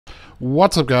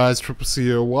What's up guys, Triple C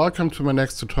here. Welcome to my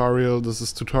next tutorial. This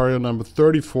is tutorial number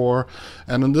 34,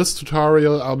 and in this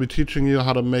tutorial I'll be teaching you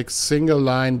how to make single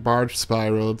line barge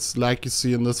spirals like you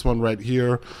see in this one right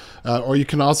here, or you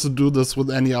can also do this with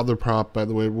any other prop, by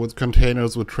the way, with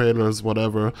containers, with trailers,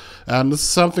 whatever. And this is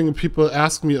something people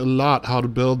ask me a lot, how to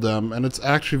build them, and it's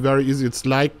actually very easy. It's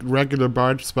like regular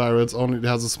barge spirals, only it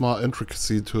has a small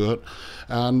intricacy to it.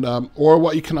 And or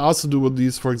what you can also do with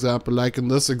these, for example, like in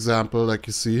this example, like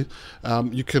you see,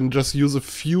 you can just use a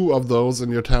few of those in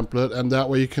your template, and that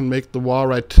way you can make the wall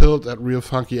right tilt at real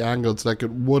funky angles, like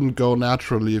it wouldn't go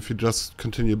naturally if you just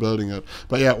continue building it.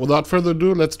 But yeah, without further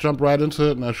ado, let's jump right into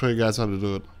it and I'll show you guys how to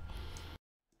do it.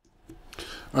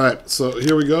 Alright, so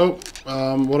here we go.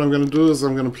 What I'm going to do is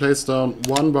I'm going to place down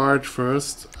one barge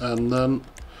first, and then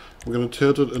I'm going to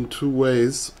tilt it in two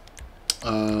ways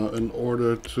in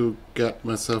order to get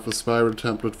myself a spiral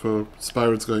template for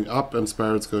spirals going up and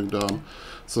spirals going down.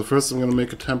 So first I'm going to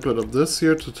make a template of this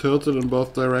here to tilt it in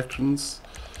both directions.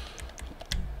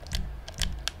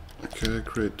 Okay,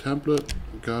 create template,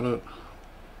 got it.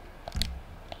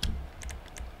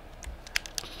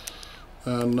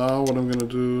 And now what I'm going to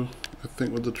do, I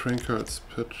think with the train car it's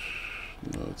pitch,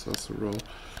 no, it's also roll.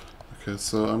 Okay,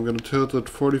 so I'm going to tilt it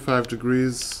 45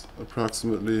 degrees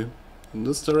approximately in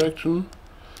this direction,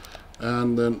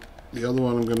 and then the other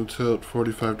one I'm going to tilt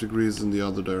 45 degrees in the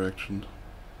other direction.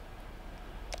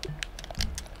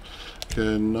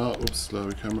 Okay, now, oops,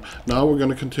 slow camera. Now we're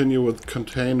going to continue with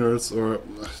containers, or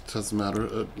it doesn't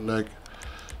matter, like,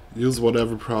 use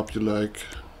whatever prop you like.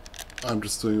 I'm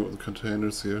just doing it with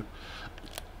containers here.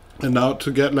 And now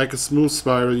to get like a smooth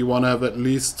spiral, you want to have at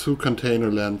least 2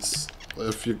 container lengths.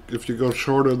 If you go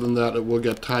shorter than that, it will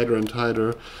get tighter and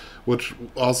tighter, which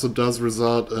also does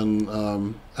result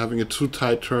in having a too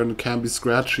tight turn. It can be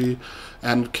scratchy,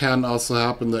 and can also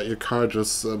happen that your car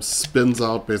just spins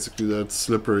out, basically, that it's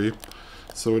slippery.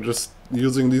 So we're just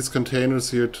using these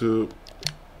containers here to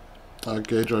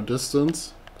gauge our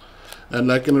distance. And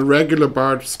like in a regular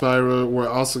barge spiral, where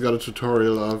I also got a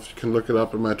tutorial of, you can look it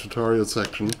up in my tutorial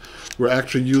section, we're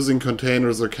actually using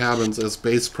containers or cabins as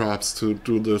base props to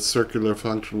do the circular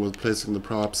function with placing the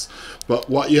props. But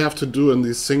what you have to do in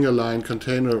these single line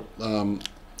container,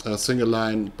 single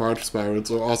line barge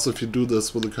spirals, or also if you do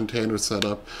this with a container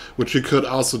setup, which you could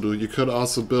also do, you could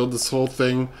also build this whole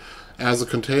thing as a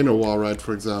container wall, right,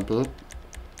 for example,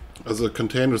 as a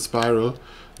container spiral.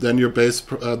 Then your base,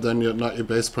 then not your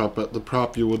base prop, but the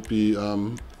prop you would be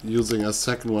using as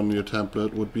second one in your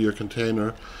template would be your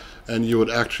container, and you would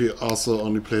actually also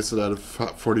only place it at a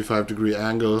 45 degree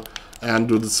angle and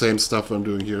do the same stuff I'm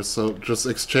doing here. So just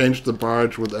exchange the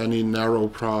barge with any narrow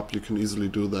prop, you can easily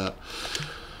do that.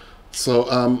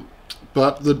 So,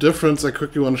 but the difference I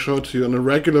quickly want to show to you, in a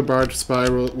regular barge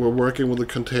spiral, we're working with a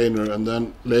container, and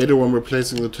then later when we're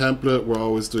placing the template, we're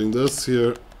always doing this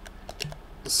here.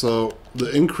 So the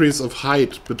increase of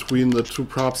height between the two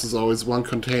props is always one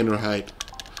container height,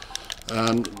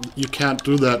 and you can't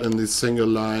do that in these single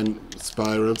line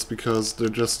spirals because they're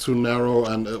just too narrow,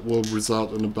 and it will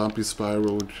result in a bumpy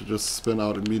spiral which you just spin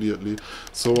out immediately.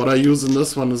 So what I use in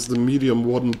this one is the medium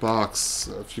wooden box.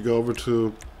 If you go over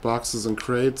to boxes and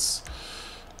crates,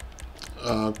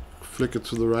 flick it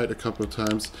to the right a couple of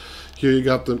times, here you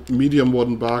got the medium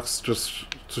wooden box, just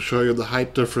to show you the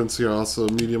height difference here, also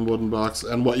medium wooden box.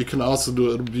 And what you can also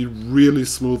do, it'll be really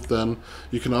smooth then,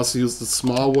 you can also use the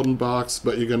small wooden box,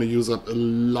 but you're going to use up a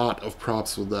lot of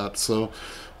props with that. So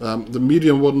the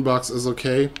medium wooden box is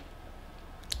okay,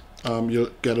 you'll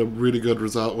get a really good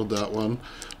result with that one.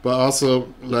 But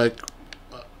also, like,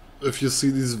 if you see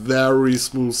these very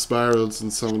smooth spirals in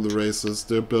some of the races,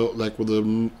 they're built like with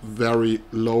a very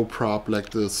low prop, like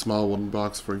the small wooden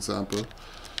box, for example.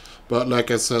 But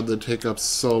like I said, they take up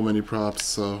so many props,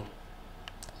 so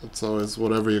it's always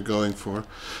whatever you're going for.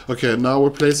 Okay, now we're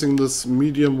placing this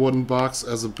medium wooden box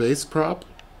as a base prop.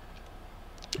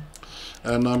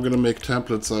 And I'm going to make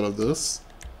templates out of this.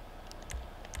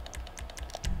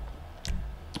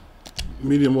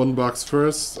 Medium wooden box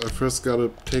first. I first got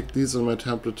to take these in my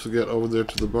template to get over there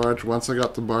to the barge. Once I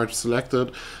got the barge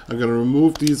selected, I'm going to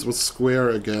remove these with square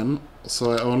again.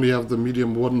 So I only have the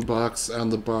medium wooden box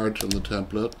and the barge in the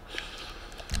template.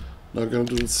 Now I'm going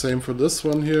to do the same for this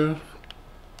one here.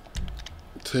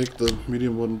 Take the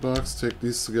medium wooden box, take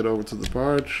these to get over to the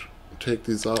barge, take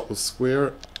these out with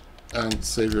square, and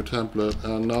save your template.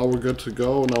 And now we're good to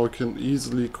go. Now we can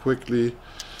easily, quickly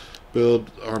build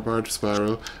our barge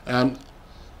spiral. And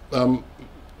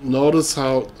notice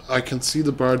how I can see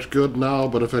the barge good now,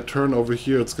 but if I turn over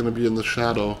here, it's going to be in the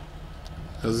shadow.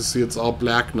 As you see, it's all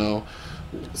black now.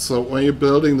 So when you're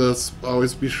building this,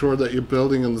 always be sure that you're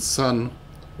building in the sun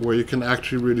where you can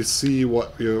actually really see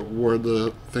where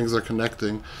the things are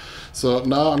connecting. So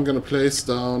now I'm going to place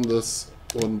down this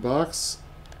wooden box,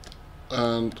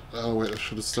 and oh wait, I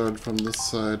should have started from this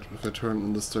side if I turn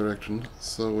in this direction.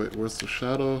 So wait, where's the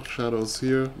shadow? Shadow's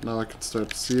here. Now I can start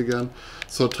to see again.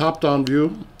 So top down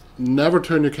view, never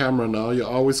turn your camera now, you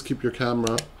always keep your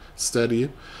camera steady,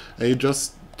 and you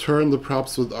just turn the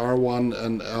props with R1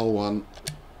 and L1.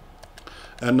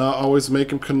 And now always make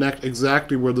them connect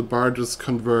exactly where the barges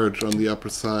converge on the upper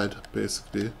side,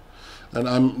 basically. And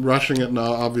I'm rushing it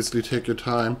now, obviously take your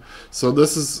time. So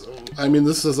this is, I mean,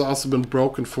 this has also been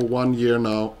broken for 1 year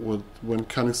now. When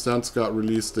Cunning Stunts got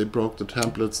released, they broke the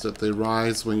templates that they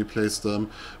rise when you place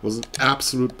them. It was an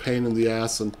absolute pain in the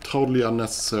ass and totally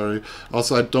unnecessary.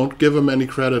 Also, I don't give them any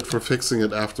credit for fixing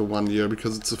it after 1 year,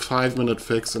 because it's a 5-minute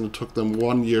fix and it took them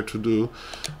 1 year to do.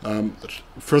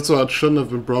 First of all, it shouldn't have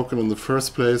been broken in the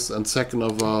first place, and second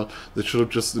of all, they should have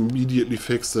just immediately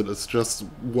fixed it. It's just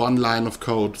 1 line of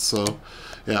code, so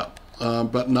yeah.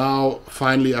 But now,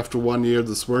 finally, after 1 year,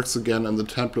 this works again, and the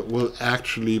template will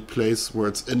actually place where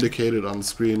it's indicated on the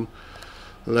screen.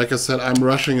 Like I said, I'm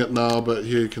rushing it now, but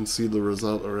here you can see the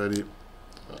result already.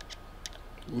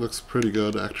 Looks pretty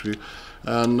good, actually.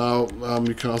 And now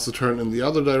you can also turn in the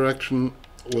other direction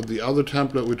with the other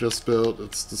template we just built.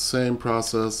 It's the same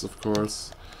process, of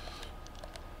course.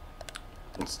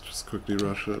 Let's just quickly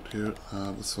rush it here.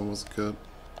 This one was good.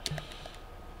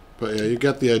 But yeah, you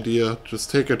get the idea.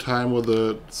 Just take your time with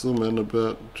it, zoom in a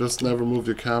bit. Just never move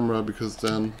your camera, because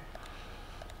then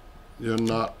you're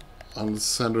not on the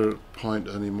center point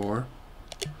anymore.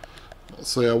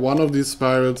 So yeah, one of these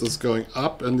spirals is going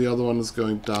up and the other one is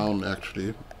going down,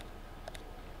 actually.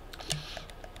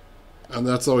 And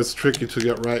that's always tricky to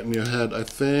get right in your head. I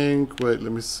think, wait,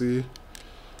 let me see.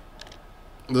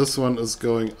 This one is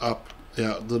going up.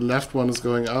 Yeah, the left one is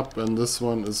going up and this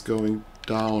one is going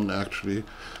down, actually.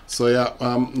 So yeah,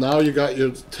 now you got your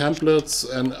templates,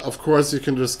 and of course you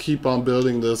can just keep on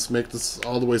building this, make this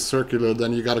all the way circular.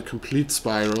 Then you got a complete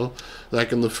spiral,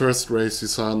 like in the first race you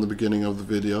saw in the beginning of the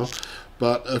video.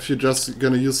 But if you're just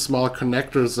gonna use small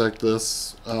connectors like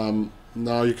this,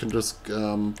 now you can just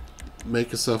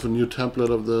make yourself a new template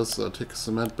of this. I'll take a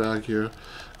cement bag here,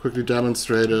 quickly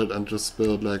demonstrate it, and just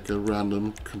build like a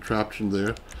random contraption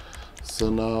there. So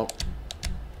now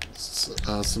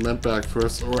cement bag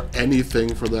first, or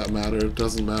anything for that matter. It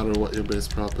doesn't matter what your base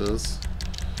prop is.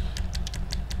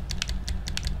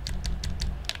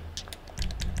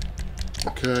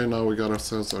 Okay, now we got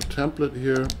ourselves our template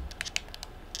here.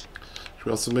 Should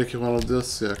we also make one of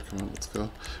this? Yeah, come on, let's go.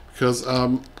 Because I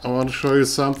want to show you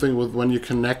something with when you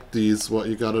connect these, what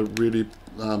you gotta really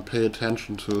pay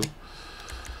attention to.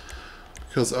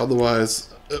 Because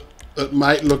otherwise, it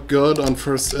might look good on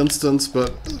first instance,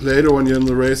 but later when you're in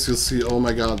the race, you'll see, oh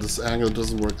my god, this angle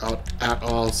doesn't work out at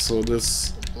all. So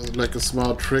this, like a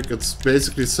small trick, it's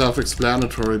basically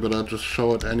self-explanatory, but I'll just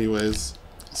show it anyways.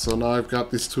 So now I've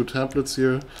got these two templates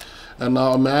here. And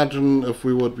now imagine if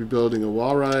we would be building a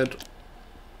wall ride.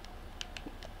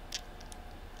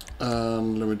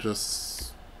 And let me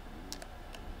just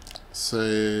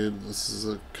say this is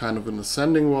a kind of an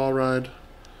ascending wall ride.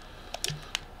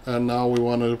 And now we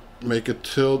want to make it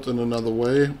tilt in another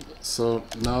way. So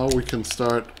now we can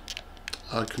start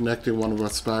connecting one of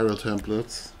our spiral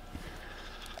templates.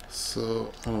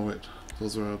 So, oh wait,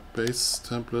 those are our base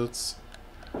templates.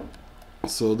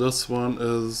 So this one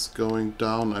is going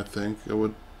down, I think.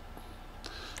 Should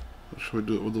we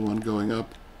do it with the one going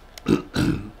up? With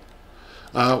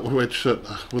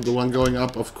the one going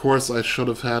up, of course I should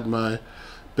have had my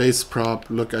base prop.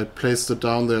 Look, I placed it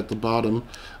down there at the bottom.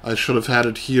 I should have had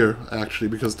it here, actually,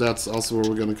 because that's also where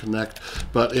we're going to connect.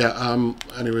 But yeah,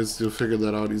 anyways, you'll figure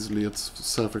that out easily. It's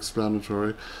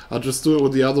self-explanatory. I'll just do it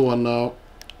with the other one now,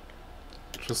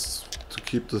 just to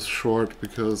keep this short,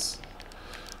 because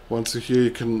once you're here,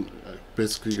 you can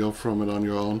basically go from it on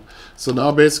your own. So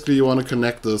now basically you want to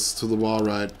connect this to the wall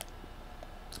ride.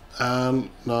 And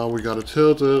now we got to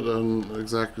tilt it in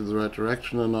exactly the right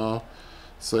direction and all.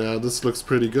 So yeah, this looks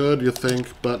pretty good, you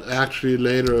think, but actually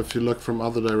later, if you look from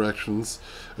other directions,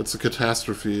 it's a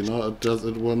catastrophe, you know,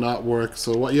 it will not work.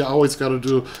 So what you always got to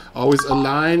do, always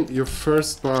align your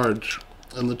first barge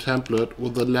in the template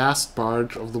with the last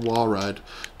barge of the wall ride.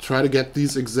 Try to get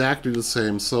these exactly the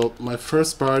same. So my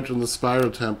first barge in the spiral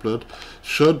template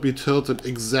should be tilted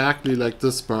exactly like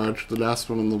this barge, the last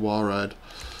one in the wall ride.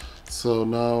 So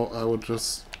now I would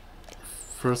just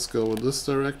first go with this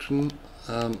direction,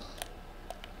 and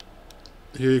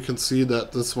here you can see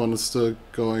that this one is still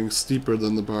going steeper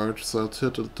than the barge, so I'll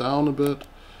tilt it down a bit.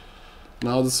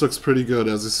 Now this looks pretty good,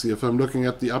 as you see. If I'm looking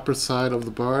at the upper side of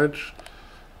the barge,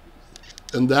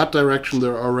 in that direction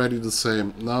they're already the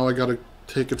same. Now I gotta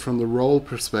take it from the roll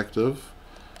perspective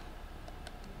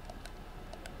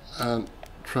and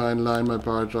try and line my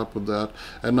barge up with that.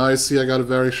 And now you see I got a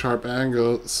very sharp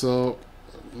angle, so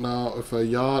now if I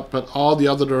yaw, but all the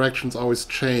other directions always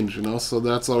change, you know, so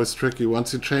that's always tricky.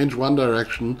 Once you change one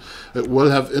direction, it will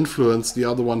have influenced the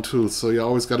other one too, so you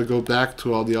always got to go back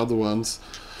to all the other ones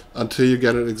until you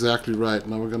get it exactly right.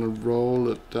 Now we're going to roll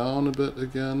it down a bit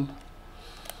again.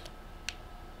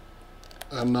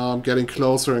 And now I'm getting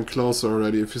closer and closer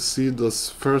already. If you see, this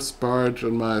first barge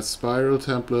in my spiral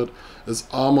template is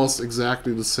almost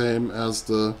exactly the same as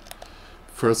the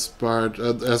first barge,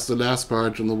 as the last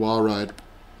barge in the wall ride.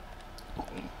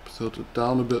 Tilt it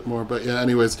down a bit more, but yeah,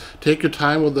 anyways, take your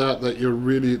time with that, that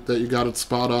you got it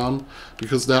spot on,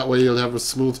 because that way you'll have a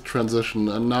smooth transition.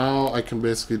 And now I can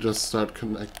basically just start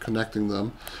connecting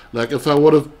them. Like if I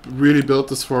would have really built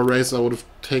this for a race, I would have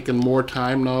taken more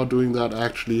time now doing that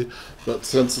actually, but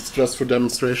since it's just for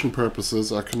demonstration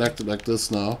purposes, I connect it like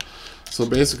this now. So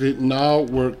basically now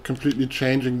we're completely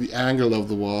changing the angle of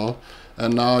the wall,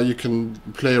 and now you can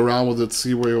play around with it,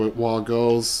 see where your wall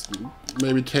goes.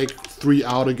 Maybe take 3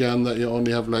 out again, that you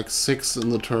only have like 6 in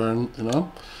the turn, you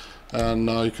know. And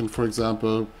now you can, for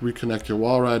example, reconnect your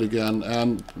wall ride again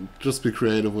and just be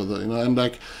creative with it, you know. And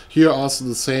like here also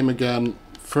the same again.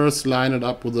 First line it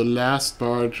up with the last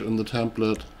barge in the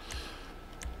template.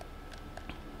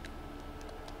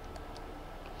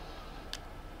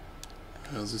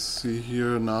 As you see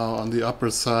here, now on the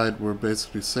upper side we're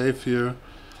basically safe here.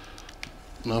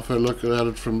 Now if I look at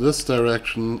it from this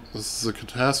direction, this is a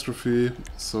catastrophe,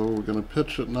 so we're going to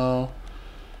pitch it now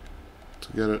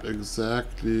to get it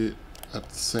exactly at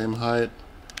the same height.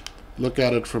 Look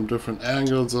at it from different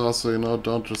angles also, you know,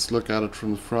 don't just look at it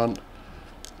from the front.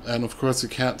 And of course you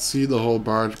can't see the whole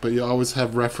barge, but you always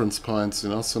have reference points, you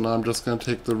know. So now I'm just going to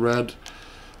take the red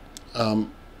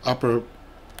upper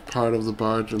part of the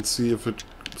barge and see if it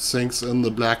sinks in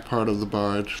the black part of the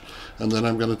barge, and then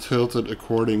I'm going to tilt it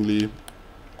accordingly.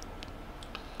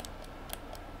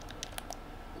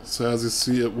 So as you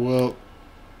see, it will,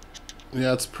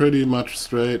 yeah, it's pretty much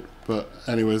straight, but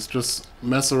anyways, just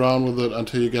mess around with it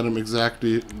until you get them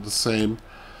exactly the same,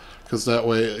 because that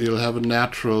way you'll have a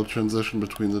natural transition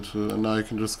between the two. And now you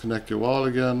can just connect your wall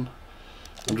again.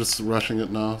 I'm just rushing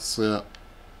it now, so yeah,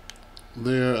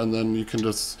 there, and then you can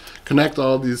just connect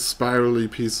all these spirally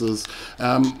pieces.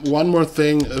 One more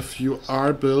thing, if you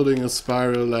are building a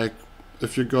spiral, like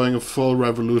if you're going a full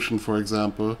revolution, for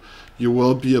example, you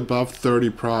will be above 30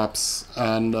 props,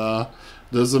 and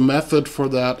there's a method for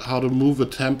that, how to move a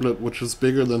template which is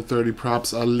bigger than 30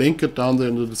 props. I'll link it down there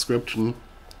in the description.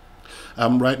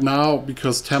 Right now,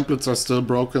 because templates are still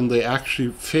broken, they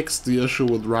actually fixed the issue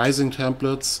with rising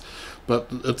templates, but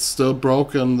it's still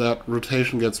broken that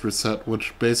rotation gets reset,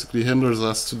 which basically hinders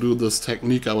us to do this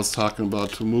technique I was talking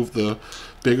about, to move the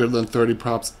bigger than 30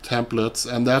 props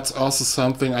templates. And that's also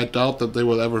something I doubt that they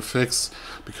will ever fix,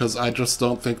 because I just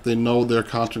don't think they know their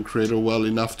content creator well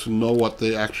enough to know what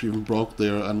they actually even broke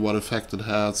there and what effect it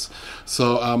has.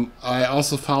 So I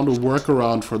also found a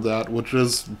workaround for that, which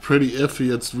is pretty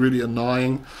iffy. It's really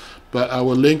annoying, but I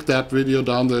will link that video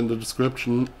down there in the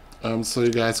description, so you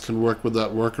guys can work with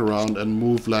that workaround and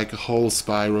move like a whole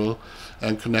spiral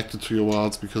and connect it to your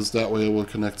walls, because that way it will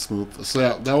connect smooth. So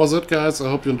yeah, that was it guys. I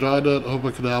hope you enjoyed it. I hope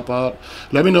I could help out.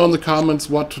 Let me know in the comments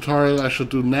what tutorial I should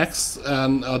do next,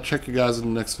 and I'll check you guys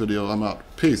in the next video. I'm out.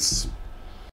 Peace.